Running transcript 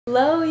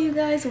Hello you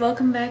guys,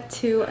 welcome back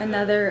to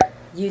another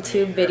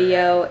YouTube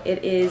video.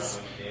 It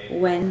is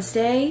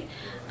Wednesday.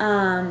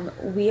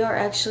 We are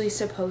actually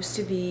supposed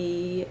to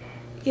be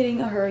getting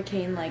a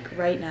hurricane like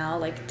right now,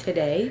 like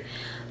today.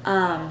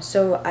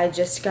 So I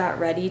just got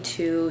ready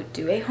to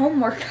do a home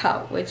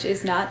workout, which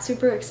is not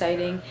super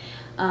exciting.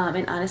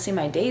 And honestly,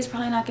 my day is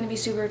probably not going to be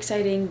super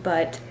exciting,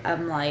 but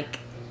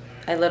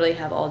I literally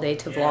have all day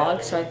to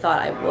vlog, so I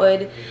thought I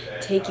would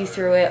take you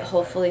through it.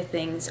 Hopefully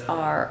things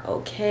are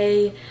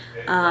okay.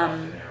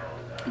 I'm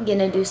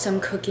gonna do some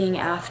cooking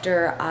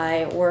after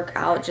I work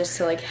out just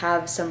to like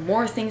have some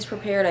more things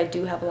prepared. I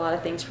do have a lot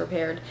of things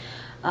prepared,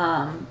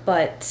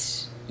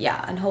 but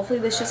yeah, and hopefully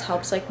this just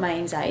helps like my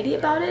anxiety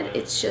about it.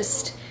 It's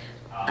just,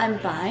 I'm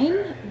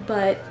fine,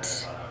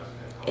 but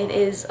it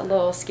is a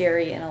little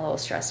scary and a little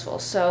stressful.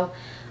 So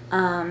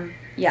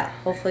yeah,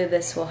 hopefully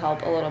this will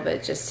help a little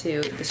bit just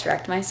to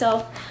distract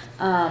myself.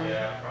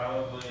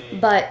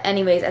 But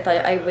anyways, I thought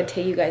I would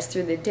take you guys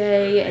through the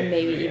day, and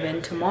maybe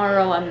even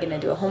tomorrow I'm gonna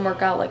do a home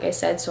workout like I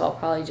said, so I'll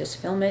probably just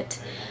film it.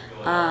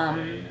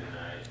 And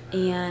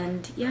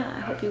yeah, I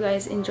hope you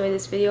guys enjoy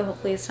this video.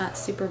 Hopefully it's not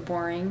super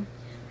boring.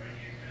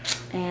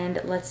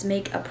 And let's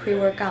make a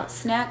pre-workout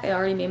snack. I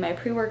already made my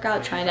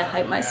pre-workout, trying to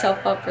hype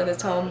myself up for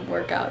this home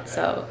workout,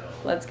 so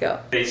let's go.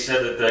 They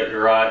said that the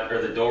garage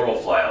or the door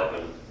will fly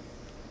open.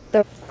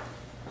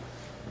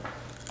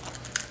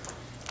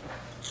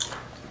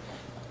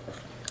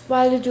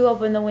 Why did you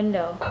open the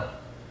window?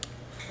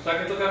 So I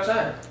can look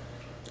outside.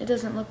 It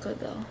doesn't look good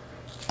though.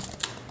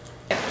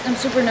 I'm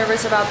super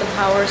nervous about the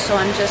power, so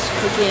I'm just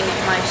cooking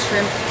my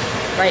shrimp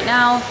right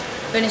now,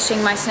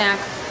 finishing my snack,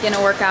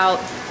 gonna work out.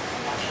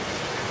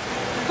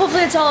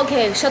 Hopefully it's all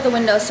okay. Shut the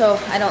window so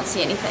I don't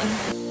see anything.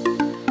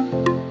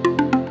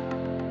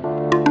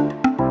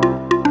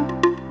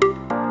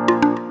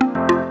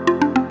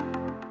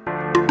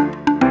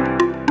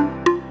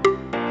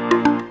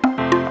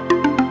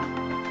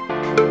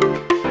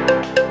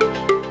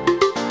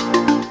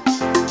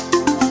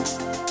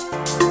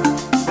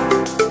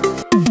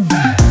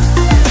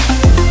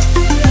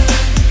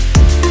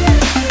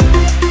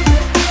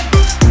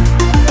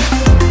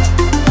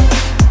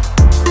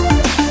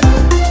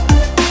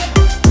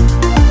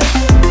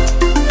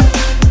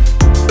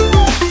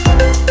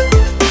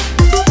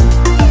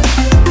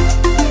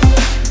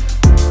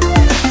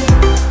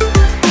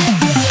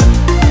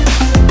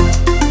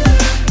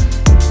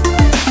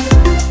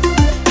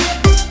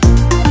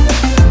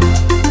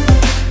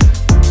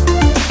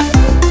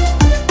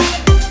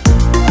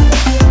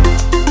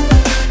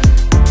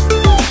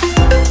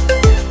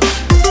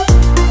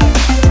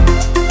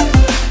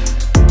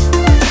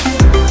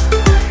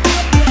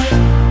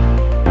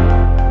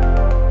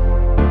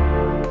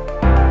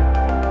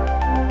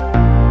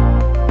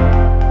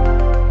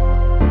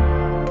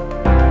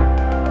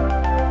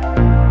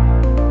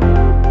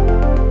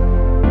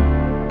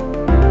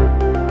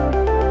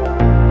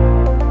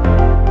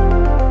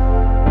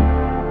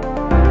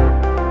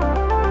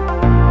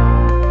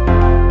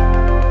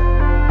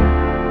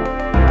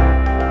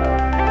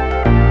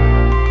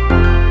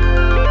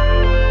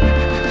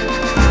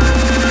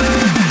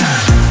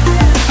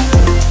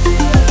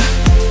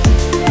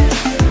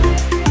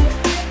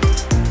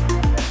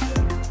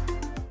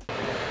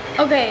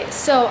 Okay,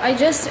 so I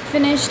just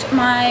finished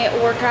my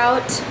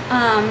workout,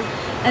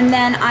 and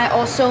then I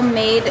also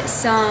made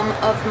some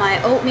of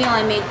my oatmeal.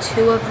 I made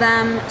 2 of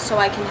them so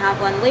I can have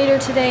one later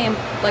today and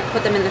like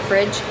put them in the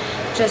fridge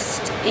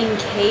just in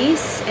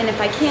case. And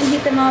if I can't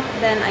heat them up,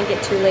 then I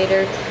get to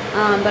later.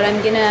 But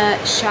I'm gonna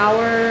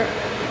shower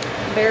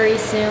very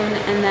soon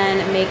and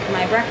then make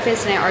my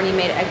breakfast, and I already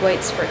made egg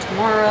whites for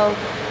tomorrow,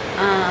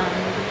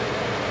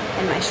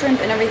 and my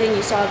shrimp and everything.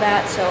 You saw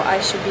that, so I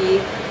should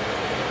be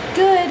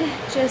good.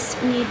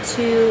 Just need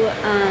to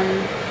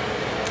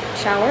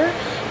shower,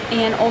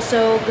 and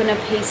also gonna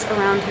pace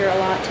around here a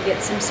lot to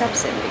get some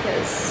steps in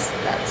because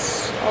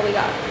that's all we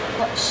got.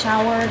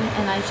 Showered,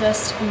 and I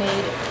just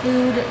made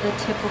food, the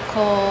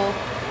typical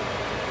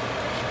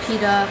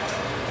pita,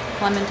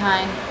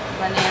 clementine,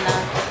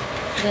 banana.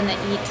 Gonna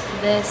eat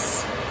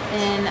this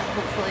and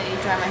hopefully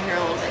dry my hair a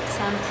little bit because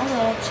I'm a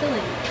little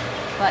chilly,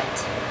 but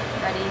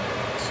ready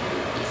to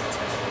eat.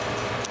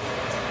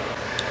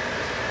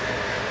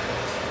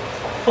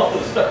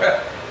 Oh, sorry.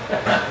 I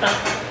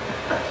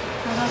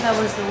thought that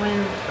was the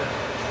wind.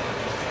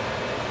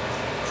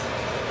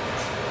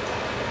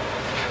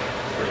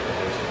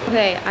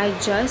 Okay, I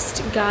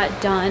just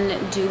got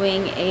done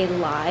doing a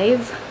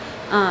live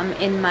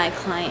in my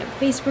client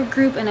Facebook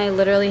group, and I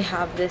literally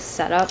have this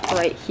set up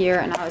right here,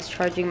 and I was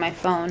charging my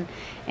phone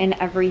and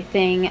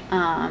everything,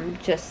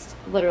 just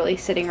literally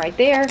sitting right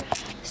there.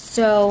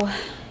 So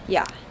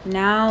yeah,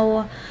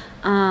 now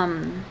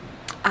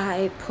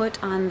I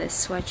put on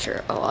this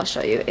sweatshirt. Oh, I'll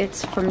show you.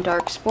 It's from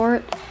Dark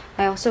Sport.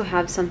 I also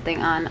have something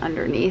on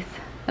underneath,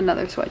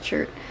 another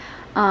sweatshirt.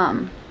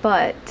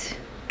 But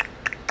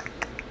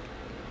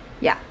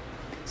yeah,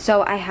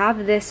 So I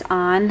have this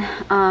on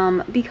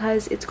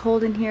because it's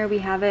cold in here. We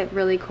have it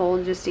really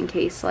cold just in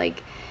case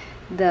like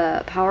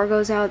the power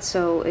goes out,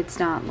 so it's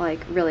not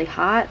like really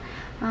hot.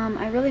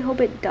 I really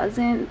hope it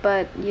doesn't,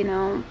 but you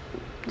know,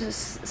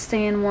 just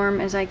staying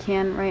warm as I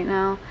can right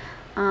now.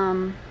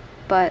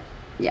 But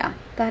yeah,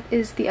 that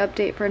is the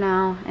update for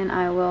now, and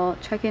I will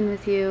check in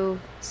with you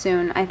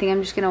soon. I think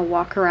I'm just gonna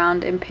walk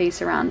around and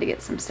pace around to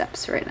get some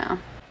steps right now.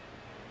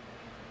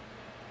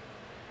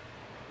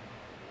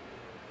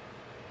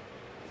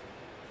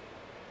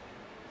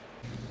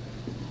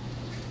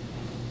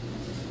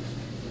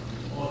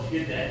 Oh, did you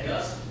get that,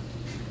 Gus?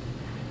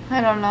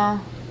 I don't know.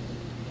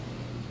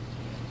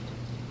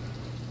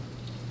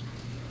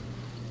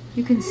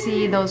 You can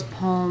see those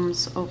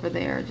palms over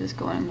there just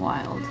going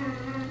wild.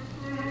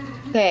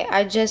 Okay,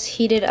 I just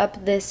heated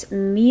up this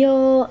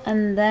meal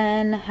and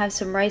then have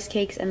some rice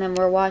cakes, and then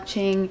we're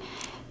watching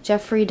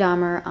Jeffrey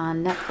Dahmer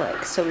on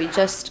Netflix. So we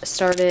just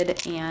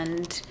started,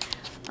 and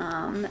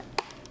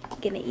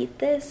gonna eat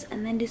this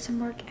and then do some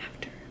work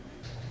after.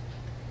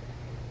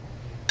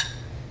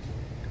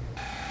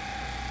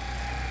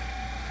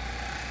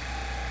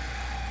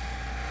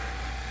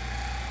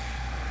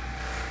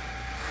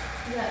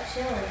 You got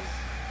chilies.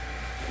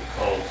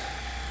 Cold.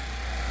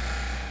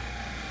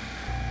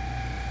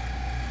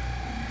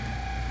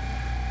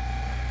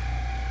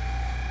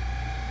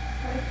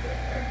 Right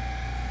there.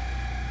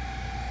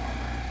 Oh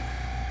my.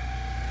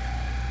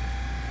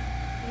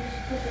 You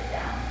just push it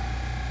down.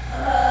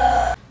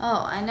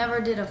 Oh, I never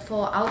did a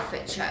full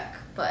outfit check,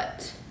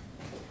 but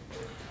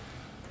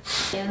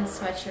and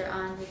sweatshirt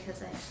on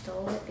because I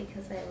stole it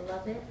because I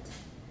love it.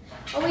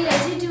 Oh wait,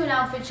 I did do an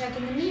outfit check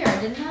in the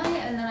mirror, didn't I?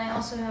 And then I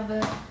also have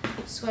a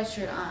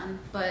sweatshirt on,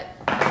 but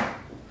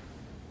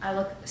I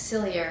look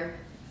sillier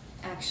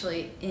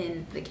actually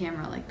in the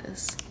camera like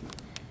this.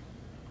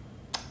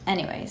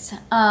 Anyways,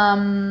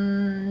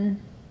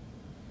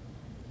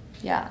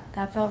 yeah,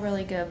 that felt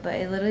really good, but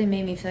it literally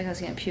made me feel like I was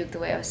gonna puke the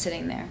way I was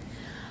sitting there.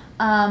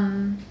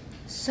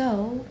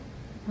 So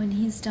when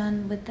he's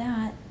done with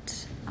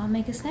that, I'll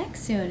make a snack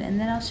soon and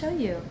then I'll show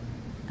you.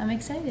 I'm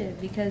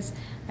excited because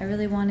I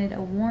really wanted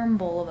a warm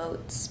bowl of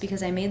oats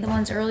because I made the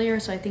ones earlier,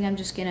 so I think I'm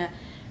just gonna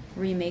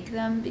remake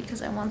them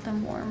because I want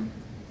them warm.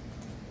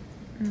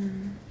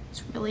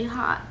 It's really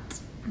hot.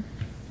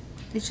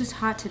 It's just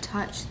hot to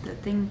touch. The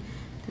thing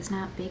does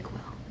not bake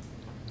well.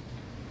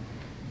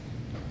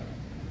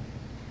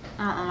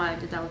 I don't know why I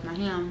did that with my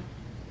hand,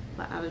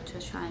 but I was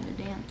just trying to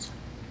dance.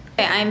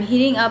 Okay, I'm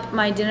heating up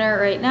my dinner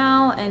right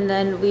now, and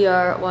then we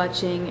are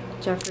watching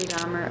Jeffrey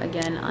Dahmer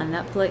again on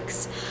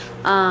Netflix.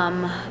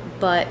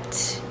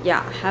 But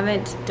yeah,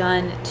 haven't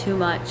done too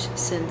much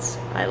since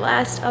I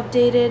last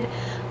updated.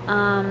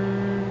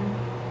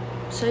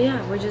 So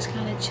yeah, we're just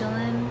kind of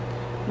chilling.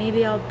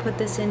 Maybe I'll put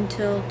this in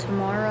till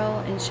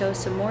tomorrow and show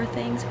some more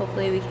things.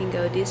 Hopefully we can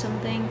go do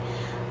something.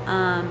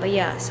 But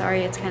yeah,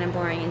 sorry it's kind of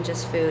boring and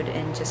just food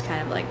and just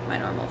kind of like my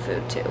normal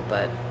food too.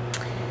 But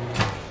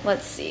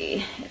let's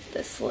see if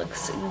this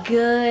looks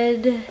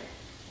good.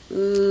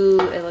 Ooh,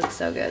 it looks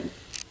so good.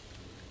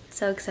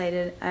 So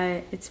excited.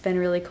 It's been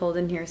really cold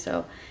in here,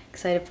 so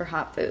excited for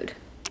hot food.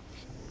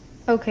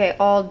 Okay,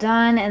 all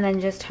done, and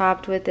then just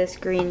topped with this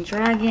green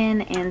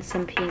dragon and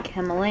some pink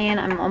Himalayan.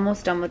 I'm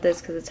almost done with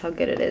this because it's how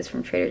good it is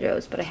from Trader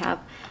Joe's, but I have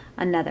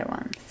another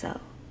one, so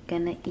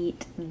gonna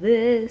eat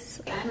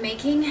this. I'm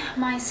making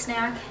my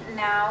snack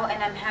now,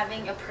 and I'm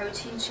having a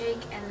protein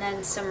shake and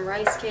then some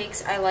rice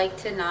cakes. I like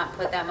to not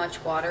put that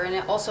much water in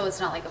it. Also,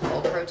 it's not like a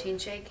full protein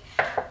shake,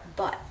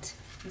 but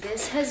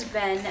this has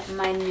been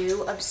my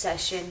new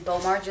obsession.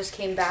 Bomar just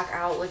came back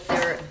out with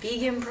their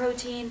vegan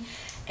protein,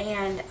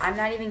 and I'm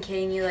not even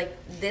kidding you, like,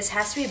 this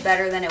has to be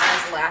better than it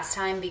was last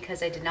time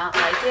because I did not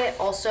like it.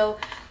 Also,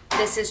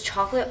 this is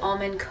chocolate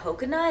almond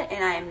coconut,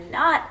 and I am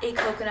not a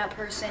coconut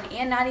person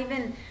and not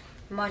even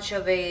much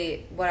of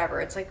a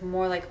whatever. It's like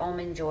more like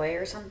almond joy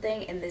or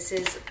something, and this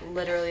is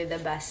literally the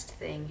best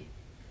thing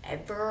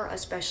ever,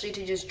 especially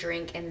to just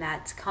drink, and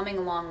that's coming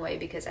a long way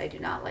because I do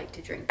not like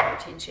to drink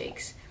protein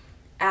shakes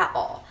at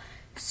all.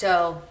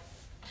 So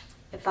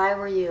if I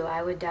were you,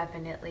 I would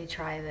definitely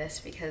try this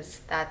because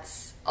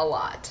that's a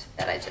lot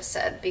that I just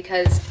said.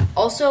 Because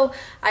also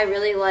I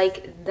really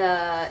like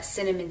the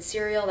cinnamon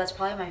cereal. That's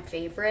probably my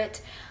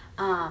favorite.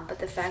 But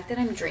the fact that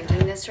I'm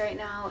drinking this right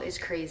now is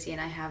crazy,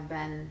 and I have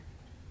been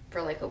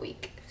for like a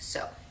week.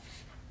 So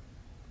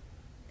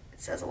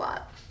it says a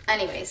lot.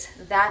 Anyways,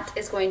 that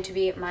is going to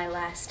be my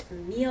last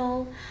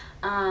meal.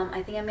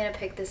 I think I'm gonna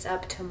pick this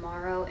up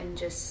tomorrow and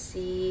just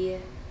see,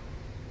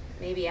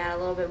 maybe add a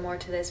little bit more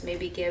to this,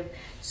 maybe give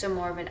some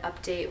more of an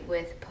update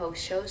with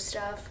post-show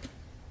stuff.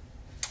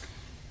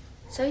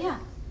 So yeah,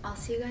 I'll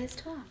see you guys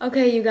tomorrow.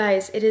 Okay, you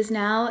guys, it is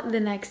now the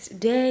next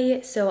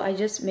day, so I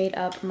just made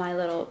up my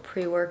little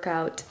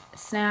pre-workout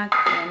snack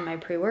and my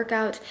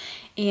pre-workout,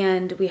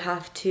 and we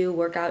have to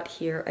work out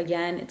here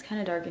again. It's kind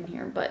of dark in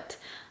here, but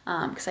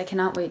because I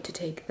cannot wait to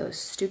take those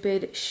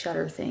stupid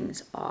shutter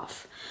things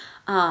off.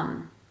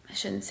 I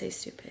shouldn't say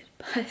stupid,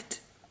 but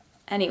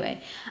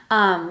anyway,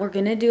 we're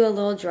gonna do a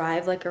little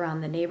drive like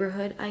around the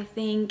neighborhood, I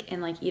think,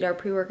 and like eat our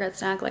pre-workout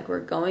snack like we're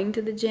going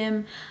to the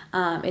gym.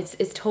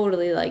 It's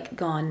totally like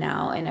gone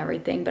now and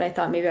everything, but I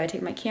thought maybe I'd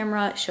take my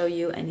camera, show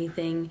you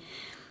anything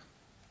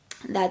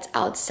that's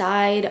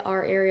outside.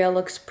 Our area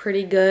looks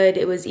pretty good.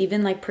 It was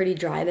even like pretty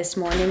dry this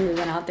morning. We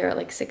went out there at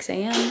like 6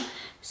 a.m.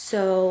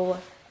 So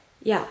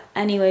yeah,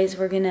 anyways,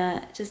 we're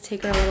gonna just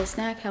take our little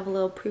snack, have a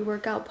little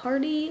pre-workout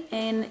party,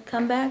 and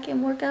come back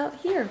and work out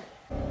here.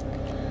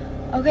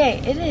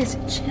 Okay, it is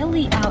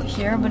chilly out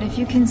here, but if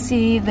you can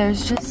see,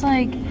 there's just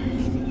like,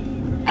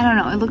 I don't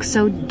know, it looks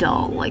so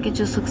dull. Like it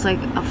just looks like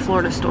a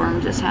Florida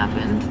storm just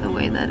happened, the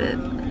way that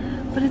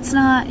but it's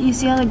not. You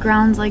see how the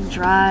ground's like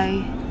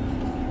dry?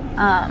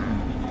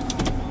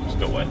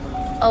 Still wet?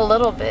 A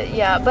little bit,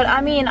 yeah. But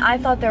I mean, I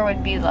thought there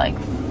would be like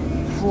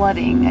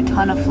flooding, a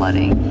ton of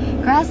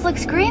flooding. Grass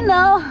looks green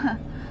though.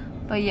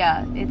 But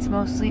yeah, it's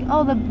mostly,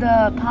 oh,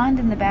 the pond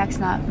in the back's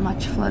not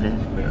much flooded.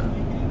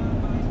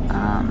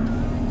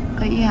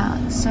 But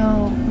yeah,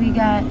 so we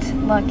got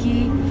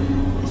lucky.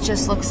 It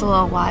just looks a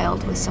little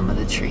wild with some of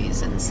the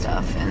trees and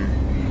stuff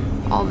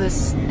and all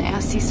this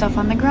nasty stuff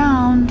on the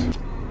ground.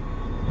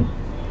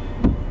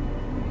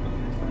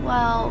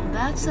 Well,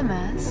 that's a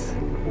mess.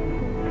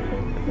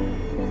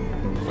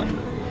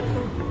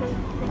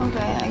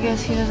 Okay, I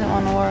guess he doesn't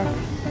want to work.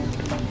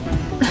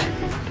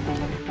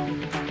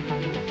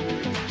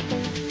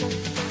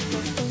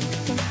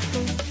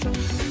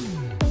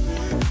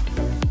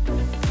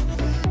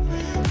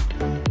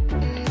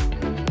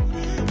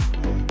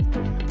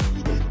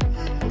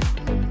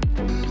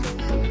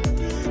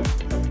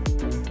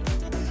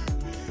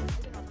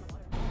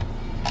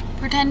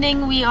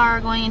 Pretending we are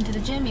going into the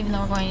gym even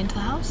though we're going into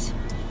the house.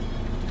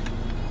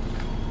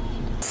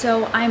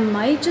 So I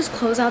might just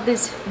close out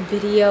this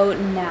video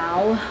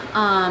now.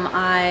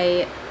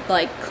 I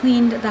like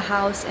cleaned the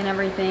house and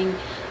everything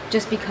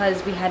just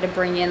because we had to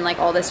bring in like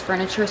all this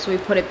furniture, so we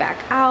put it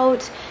back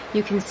out.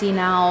 You can see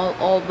now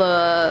all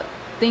the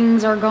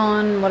things are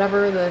gone,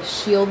 whatever, the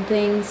shield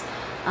things.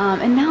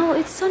 And now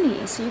it's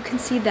sunny, so you can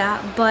see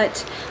that.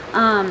 But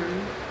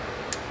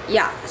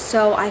yeah,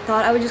 so I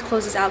thought I would just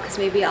close this out because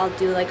maybe I'll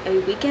do like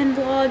a weekend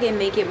vlog and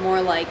make it more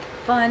like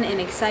fun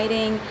and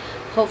exciting.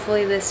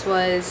 Hopefully this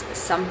was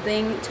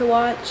something to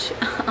watch.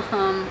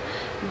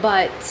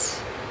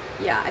 But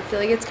yeah, I feel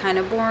like it's kind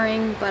of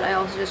boring, but I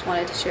also just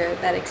wanted to share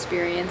that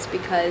experience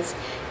because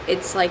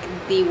it's like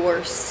the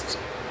worst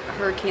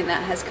hurricane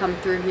that has come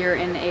through here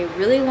in a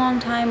really long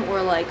time,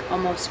 or like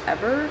almost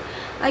ever,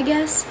 I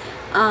guess.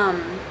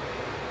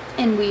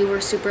 And we were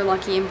super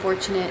lucky and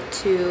fortunate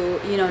to,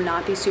 you know,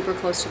 not be super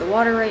close to the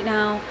water right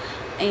now.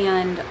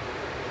 And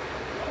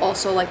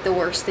also, like, the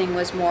worst thing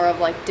was more of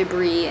like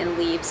debris and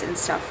leaves and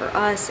stuff for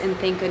us, and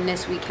thank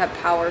goodness we kept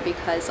power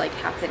because like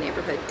half the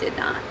neighborhood did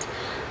not.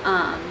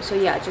 So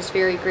yeah, just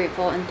very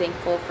grateful and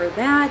thankful for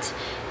that.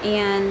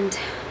 And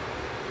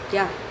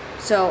yeah,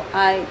 so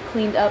I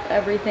cleaned up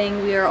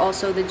everything. We are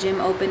also, the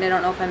gym opened. I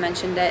don't know if I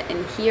mentioned it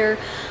in here,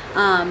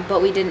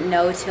 but we didn't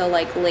know till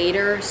like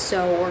later,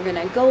 so we're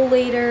gonna go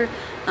later.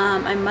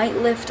 I might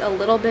lift a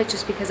little bit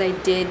just because I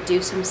did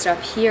do some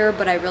stuff here,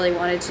 but I really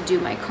wanted to do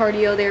my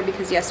cardio there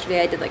because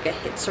yesterday I did like a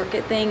HIIT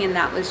circuit thing and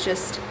that was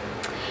just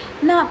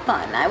not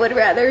fun. I would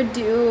rather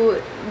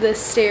do the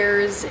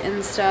stairs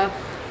and stuff,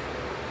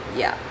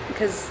 yeah,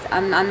 because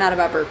I'm not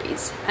about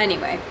burpees.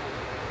 Anyway,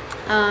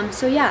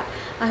 so yeah,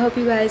 I hope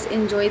you guys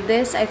enjoyed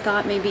this. I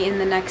thought maybe in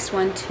the next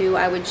one too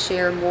I would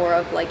share more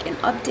of like an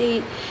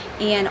update,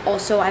 and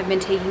also I've been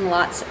taking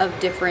lots of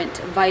different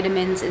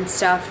vitamins and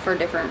stuff for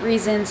different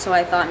reasons, so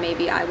I thought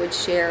maybe I would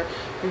share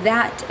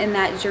that and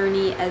that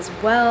journey as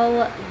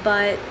well.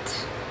 But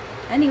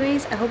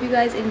anyways, I hope you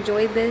guys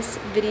enjoyed this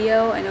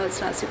video. I know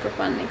it's not super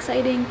fun and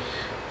exciting,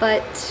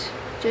 but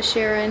just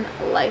sharing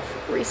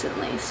life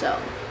recently. So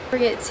don't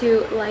forget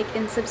to like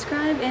and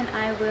subscribe, and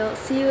I will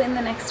see you in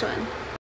the next one.